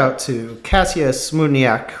shout out to Kasia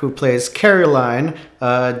Smudniak, who plays Caroline,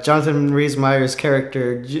 Jonathan Rhys-Meyers'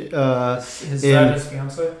 character. Is that his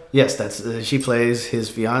fiance? Yes, she plays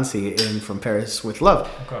his fiance in From Paris with Love.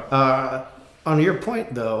 Okay. On your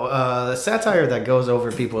point, though, satire that goes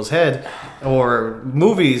over people's head, or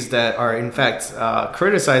movies that are in fact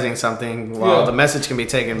criticizing something while the message can be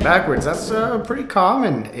taken backwards, that's pretty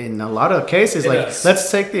common in a lot of cases.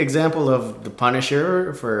 Let's take the example of The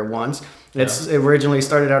Punisher for once. It originally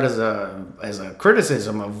started out as a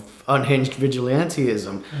criticism of unhinged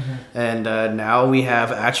vigilantism, and now we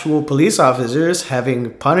have actual police officers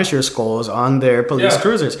having Punisher skulls on their police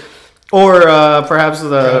cruisers. Or perhaps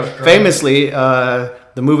famously,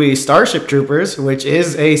 the movie Starship Troopers, which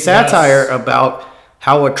is a satire about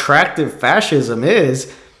how attractive fascism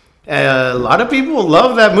is. A lot of people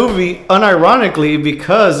love that movie unironically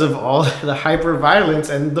because of all the hyper-violence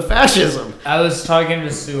and the fascism. I was talking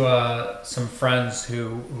to some friends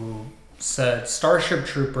who said Starship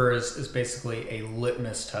Troopers is basically a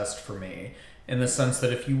litmus test for me, in the sense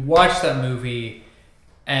that if you watch that movie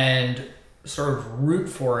and sort of root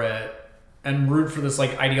for it, and root for this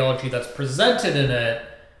like ideology that's presented in it,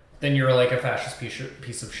 then you're like a fascist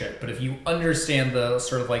piece of shit. But if you understand the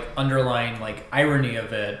sort of like underlying like irony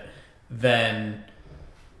of it, then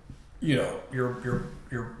you're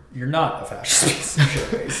not a fascist piece of shit,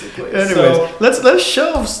 basically. Anyways, so, let's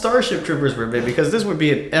shelve Starship Troopers for a bit because this would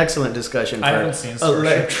be an excellent discussion. I haven't seen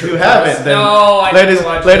Starship Troopers. You haven't? Then, no, I didn't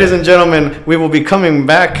watch ladies and gentlemen, we will be coming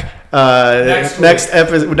back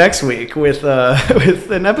next week with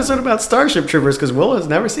an episode about Starship Troopers because Will has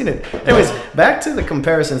never seen it. Anyways, back to the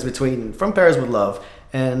comparisons between From Paris with Love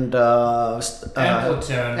and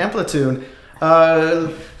Platoon. How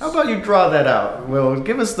about you draw that out? Will,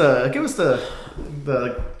 give us the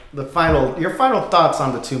your final thoughts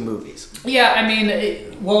on the two movies. Yeah, I mean,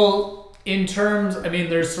 in terms,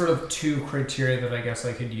 there's sort of two criteria that I guess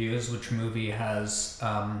I could use. Which movie has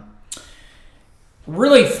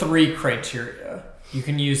really three criteria you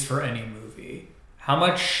can use for any movie. How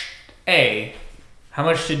much did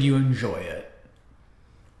you enjoy it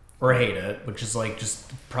or hate it, which is like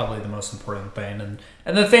just probably the most important thing,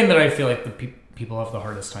 and the thing that I feel like the people have the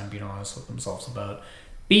hardest time being honest with themselves about.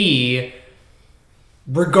 B,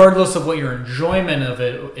 regardless of what your enjoyment of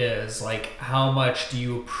it is, like how much do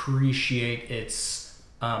you appreciate its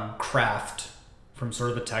craft from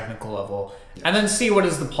sort of the technical level. Yes. And then C, what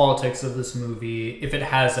is the politics of this movie, if it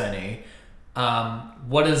has any?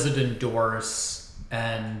 What does it endorse?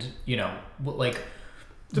 And,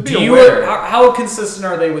 How consistent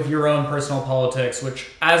are they with your own personal politics?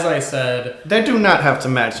 Which, as I said, they do not have to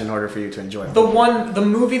match in order for you to enjoy them. The one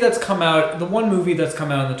movie that's come out in the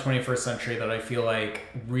 21st century that I feel like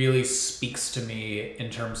really speaks to me in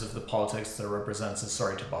terms of the politics that it represents is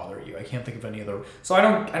Sorry to Bother You. I can't think of any other. So I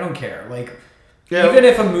don't care. Like, even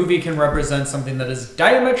if a movie can represent something that is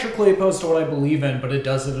diametrically opposed to what I believe in, but it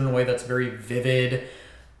does it in a way that's very vivid,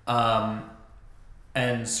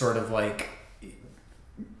 and sort of like,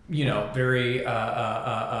 very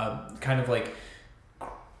kind of like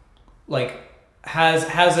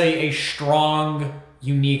has a strong,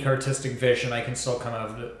 unique artistic vision. I can still come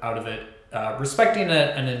out of it respecting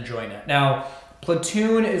it and enjoying it. Now,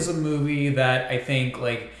 Platoon is a movie that I think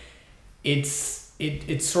like it's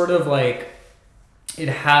sort of like it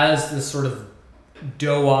has this sort of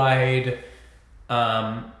doe-eyed,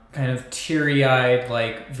 kind of teary-eyed,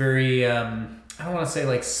 like very I don't want to say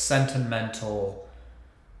like sentimental.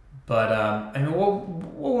 But, I mean, what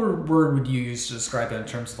word would you use to describe it in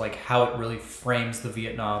terms of, like, how it really frames the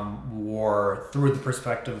Vietnam War through the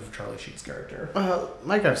perspective of Charlie Sheen's character?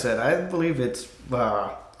 Like I've said, I believe it's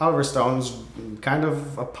Oliver Stone's kind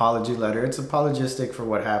of apology letter. It's apologistic for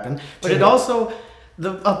what happened. But it also...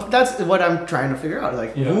 that's what I'm trying to figure out.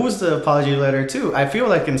 Like, who's the apology letter to? I feel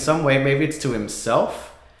like in some way, maybe it's to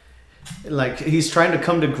himself. Like, he's trying to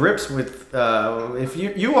come to grips with... if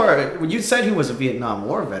you said he was a Vietnam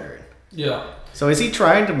War veteran. Yeah. So is he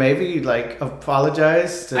trying to maybe like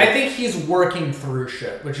apologize to... I think he's working through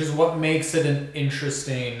shit, which is what makes it an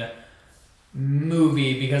interesting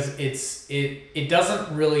movie, because it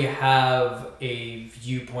doesn't really have a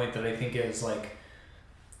viewpoint that I think is like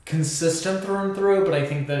consistent through and through, but I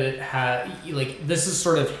think that it had like, this is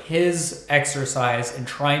sort of his exercise in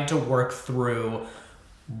trying to work through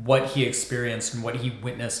what he experienced and what he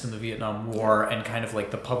witnessed in the Vietnam War and kind of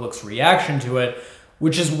like the public's reaction to it,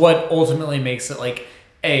 which is what ultimately makes it like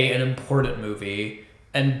A, an important movie,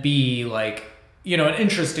 and B, like, an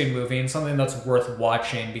interesting movie and something that's worth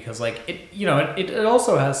watching, because like it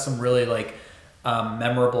also has some really like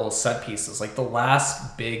memorable set pieces, like the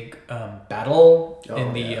last big battle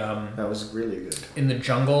that was really good, in the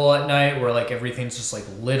jungle at night, where like everything's just like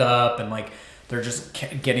lit up and like they're just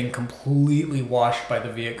getting completely washed by the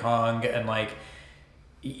Viet Cong, and like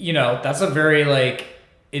that's a very like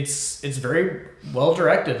it's very well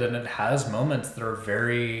directed, and it has moments that are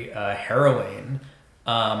very harrowing,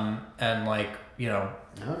 and like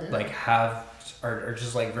like are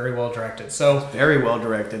just like very well directed. So very well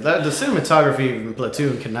directed. The cinematography in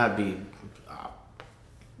Platoon cannot be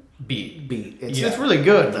beat. It's really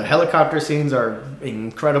good. The helicopter scenes are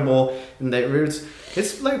incredible, and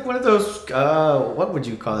it's like one of those what would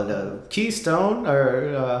you call it, a keystone,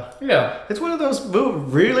 or it's one of those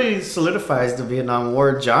really solidifies the Vietnam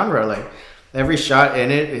War genre. Like every shot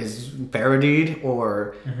in it is parodied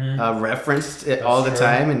or referenced all the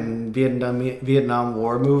time in Vietnam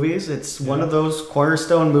War movies. It's one of those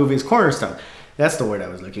cornerstone movies. Cornerstone. That's the word I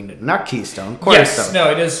was looking at. Not keystone. Cornerstone. Yes, no,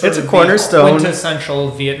 it is. It's a cornerstone, quintessential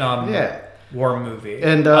Vietnam War movie.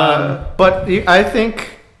 And but I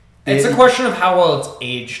think it's a question of how well it's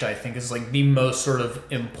aged. I think is like the most sort of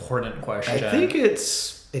important question. I think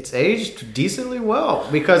it's aged decently well,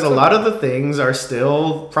 because a lot of the things are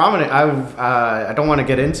still prominent. I don't want to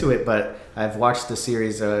get into it, but I've watched the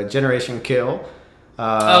series Generation Kill.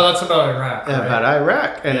 That's about Iraq. Right? About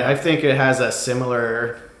Iraq, and I think it has a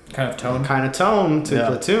similar kind of tone to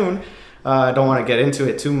Platoon. I don't want to get into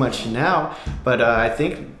it too much now, but I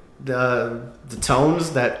think the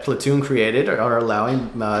tones that Platoon created are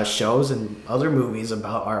allowing shows and other movies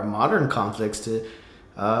about our modern conflicts to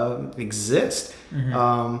exist.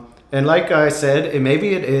 And like I said, maybe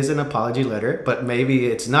it is an apology letter, but maybe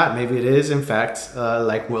it's not. Maybe it is, in fact,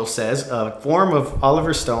 like Will says, a form of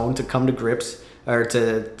Oliver Stone to come to grips, or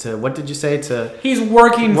to what did you say? He's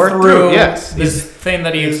working through yes, this thing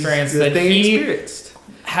that he experienced, that he experienced.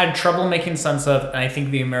 Had trouble making sense of, and I think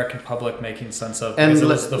the American public making sense of. And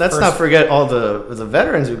let's not forget all the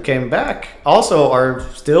veterans who came back also are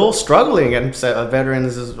still struggling, and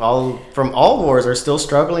veterans from all wars are still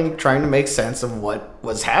struggling, trying to make sense of what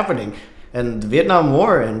was happening. And the Vietnam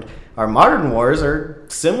War and our modern wars are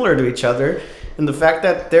similar to each other in the fact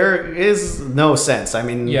that there is no sense. I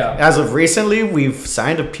mean, as of recently, we've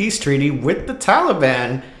signed a peace treaty with the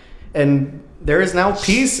Taliban, and there is now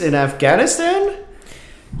peace in Afghanistan.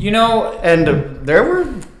 And there were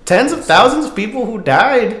tens of thousands of people who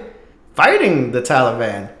died fighting the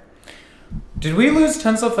Taliban. Did we lose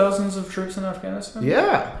tens of thousands of troops in Afghanistan?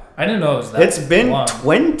 Yeah. I didn't know it was that. It's been long.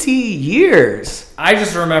 20 years. I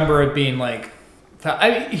just remember it being like...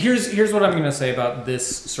 here's what I'm going to say about this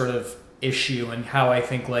sort of issue, and how I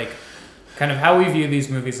think like kind of how we view these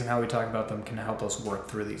movies and how we talk about them can help us work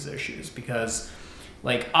through these issues. Because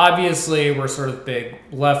like obviously we're sort of big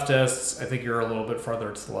leftists. I think you're a little bit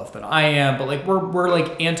farther to the left than I am, but like we're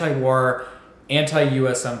like anti-war,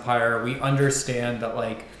 anti-US empire. We understand that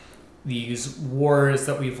like these wars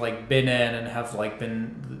that we've like been in and have like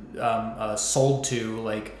been sold to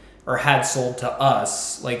like, or had sold to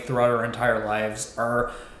us like throughout our entire lives,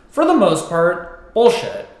 are for the most part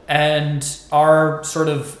bullshit, and our sort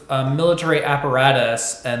of military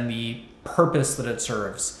apparatus and the purpose that it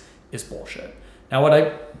serves is bullshit. Now what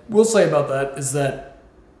I will say about that is that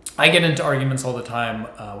I get into arguments all the time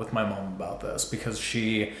with my mom about this, because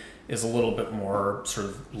she is a little bit more sort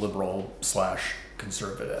of liberal /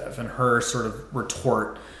 conservative, and her sort of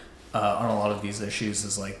retort on a lot of these issues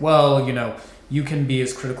is like, well, you know, you can be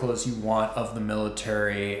as critical as you want of the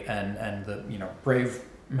military and the, you know, brave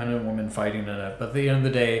men and women fighting in it, but at the end of the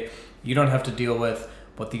day, you don't have to deal with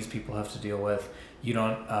what these people have to deal with. You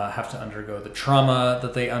don't have to undergo the trauma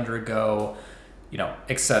that they undergo, you know,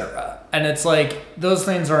 etc. And it's like those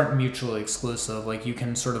things aren't mutually exclusive. Like you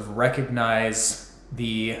can sort of recognize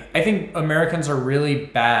I think Americans are really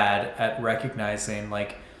bad at recognizing,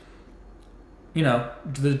 like, you know,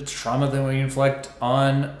 the trauma that we inflict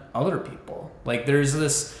on other people. Like there's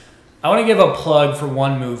this, I want to give a plug for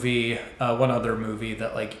one other movie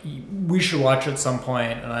that like we should watch at some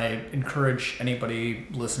point, and I encourage anybody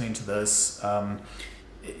listening to this,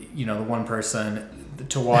 you know, the one person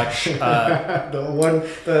to watch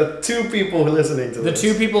the two people listening to this. The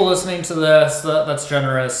two people listening to this, that's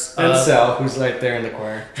generous. And Sal, who's right there in the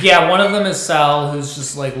corner. Yeah, one of them is Sal, who's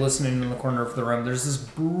just like listening in the corner of the room. There's this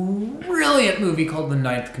brilliant movie called The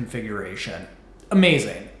Ninth Configuration.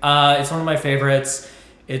 Amazing. It's one of my favorites.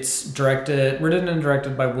 It's written and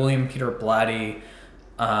directed by William Peter Blatty,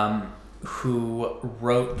 who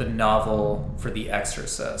wrote the novel for The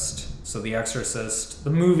Exorcist. So The Exorcist, the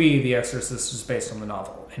movie The Exorcist, is based on the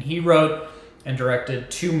novel. And he wrote and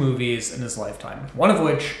directed 2 movies in his lifetime, one of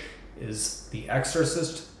which is The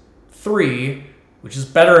Exorcist 3, which is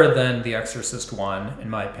better than The Exorcist 1, in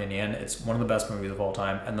my opinion. It's one of the best movies of all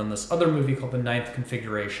time. And then this other movie called The Ninth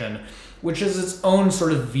Configuration, which is its own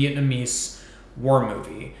sort of Vietnamese war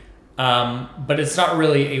movie. But it's not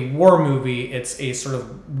really a war movie. It's a sort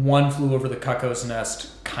of One Flew Over the Cuckoo's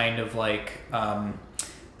Nest kind of like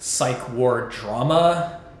psych war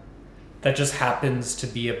drama that just happens to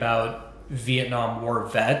be about Vietnam War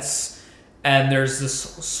vets. And there's this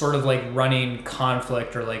sort of like running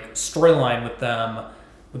conflict or like storyline with them,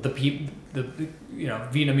 with the you know,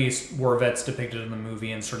 Vietnamese war vets depicted in the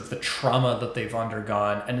movie, and sort of the trauma that they've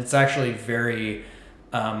undergone. And it's actually very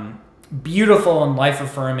beautiful and life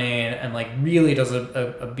affirming, and like really does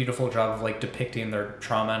a beautiful job of like depicting their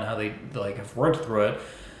trauma and how they like have worked through it.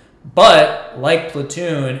 But like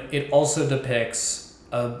Platoon, it also depicts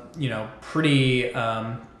a, you know, pretty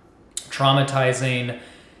traumatizing.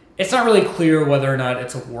 It's not really clear whether or not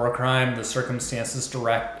it's a war crime. The circumstances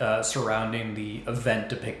surrounding the event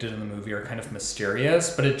depicted in the movie are kind of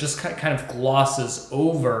mysterious, but it just kind of glosses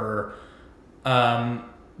over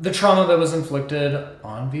the trauma that was inflicted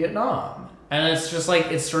on Vietnam. And it's just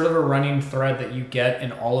like, it's sort of a running thread that you get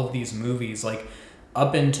in all of these movies, like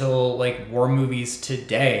up until like war movies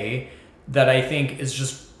today, that I think is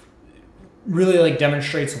just really like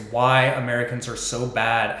demonstrates why Americans are so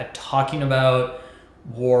bad at talking about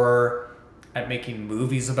war, at making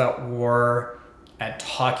movies about war, at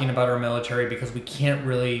talking about our military, because we can't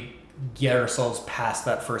really get ourselves past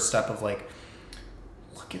that first step of like,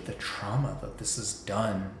 look at the trauma that this has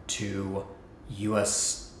done to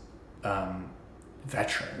U.S.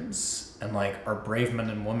 Veterans and like our brave men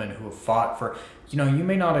and women who have fought for, you know, you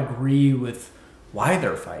may not agree with why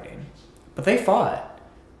they're fighting, but they fought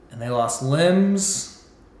and they lost limbs,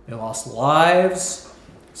 they lost lives.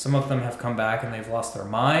 Some of them have come back and they've lost their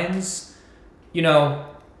minds, you know,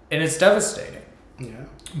 and it's devastating. Yeah.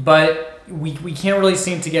 But we can't really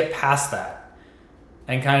seem to get past that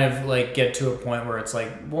and kind of like get to a point where it's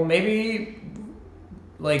like, well, maybe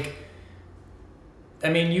like, I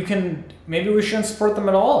mean, maybe we shouldn't support them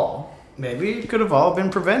at all. Maybe it could have all been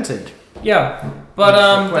prevented. Yeah,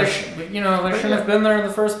 but they shouldn't have been there in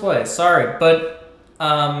the first place. Sorry, but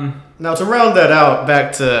now to round that out,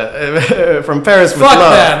 back to from Paris with fuck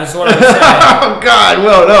Love. them is what I'm saying. Oh God,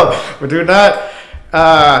 well, no, we do not.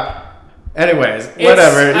 Anyways,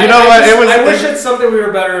 whatever. I wish it's something we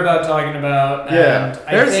were better about talking about. Yeah,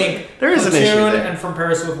 and I think there is an issue Platoon there. and From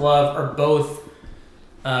Paris with Love are both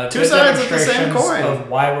two sides of the same coin of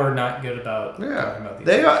why we're not good about talking about these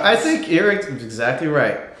things. I think you're exactly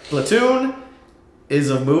right. Platoon is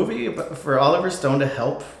a movie for Oliver Stone to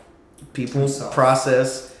help people Himself.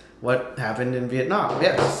 process what happened in Vietnam.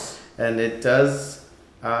 Yes. And it does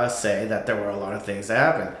say that there were a lot of things that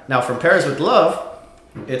happened. Now, From Paris with Love,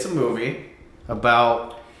 it's a movie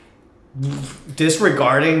about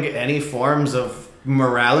disregarding any forms of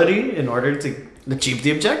morality in order to achieve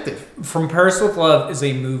the objective. From Paris with Love is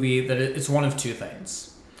a movie that it's one of two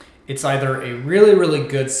things. It's either a really, really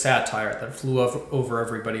good satire that flew over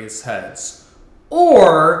everybody's heads,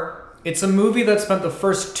 or it's a movie that spent the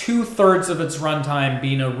first 2/3 of its runtime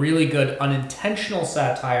being a really good unintentional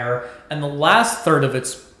satire, and the last third of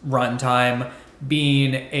its runtime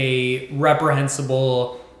being a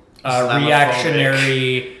reprehensible,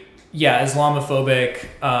 reactionary, Islamophobic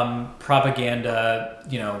propaganda,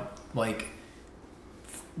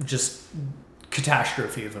 just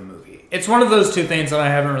catastrophe of a movie. It's one of those two things, and I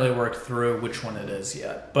haven't really worked through which one it is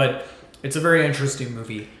yet, but it's a very interesting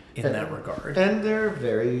movie in that regard. And they're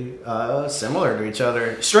very similar to each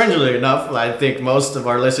other. Strangely enough, I think most of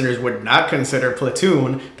our listeners would not consider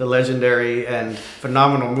Platoon, the legendary and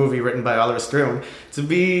phenomenal movie written by Oliver Stone, to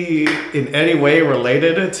be in any way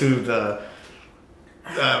related to the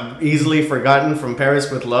easily forgotten From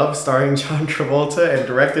Paris with Love, starring John Travolta and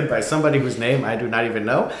directed by somebody whose name I do not even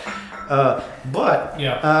know.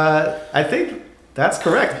 I think that's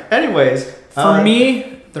correct. Anyways. For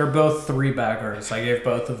me, they're both 3-baggers. I gave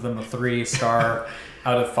both of them a 3-star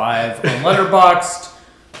out of 5 on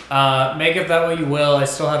Letterboxd. Make it that way you will. I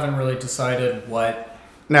still haven't really decided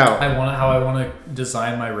how I want to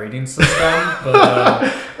design my rating system.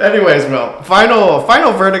 But anyways, well,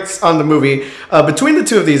 final verdicts on the movie. Between the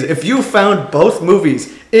two of these, if you found both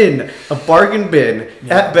movies in a bargain bin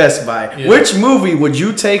at Best Buy, which movie would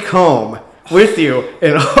you take home with you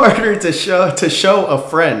in order to show a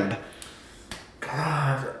friend?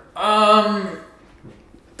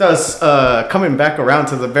 Thus, coming back around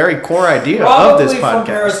to the very core idea of this podcast. Probably From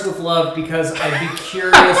Paris with Love, because I'd be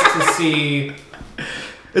curious to see.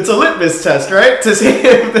 It's a litmus test, right? To see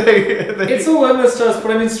if they... It's a litmus test,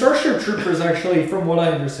 but I mean, Starship Troopers actually, from what I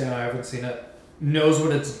understand, I haven't seen it, knows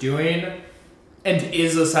what it's doing, and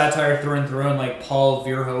is a satire through and through, and like Paul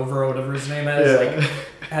Verhoeven, or whatever his name is,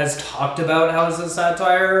 has talked about how it's a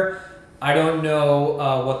satire. I don't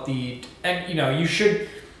know you should...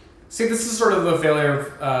 See, this is sort of the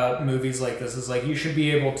failure of movies like this, is like, you should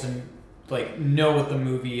be able to know what the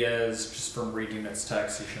movie is just from reading its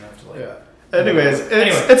text. You shouldn't have to Anyways,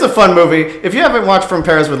 it's a fun movie. If you haven't watched From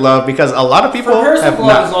Paris with Love, because a lot of people From Paris have with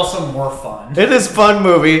Love not. is also more fun. It is a fun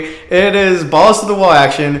movie. It is balls to the wall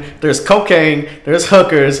action. There's cocaine. There's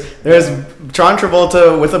hookers. There's John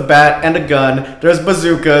Travolta with a bat and a gun. There's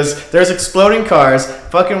bazookas. There's exploding cars.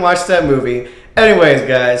 Fucking watch that movie. Anyways,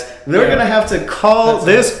 guys, we're going to have to call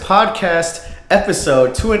this podcast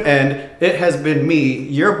episode to an end. It has been me,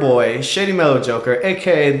 your boy, Shady Mellow Joker,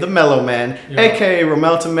 a.k.a. the Mellow Man, a.k.a.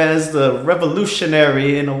 Romel Temez, the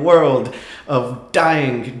revolutionary in a world of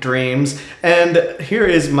dying dreams. And here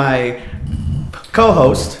is my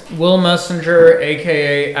co-host, Will Messenger,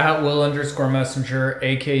 a.k.a. at Will_Messenger,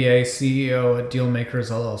 a.k.a. CEO at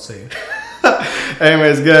Dealmakers LLC.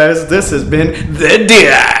 Anyways, guys, this has been The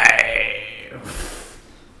Dive.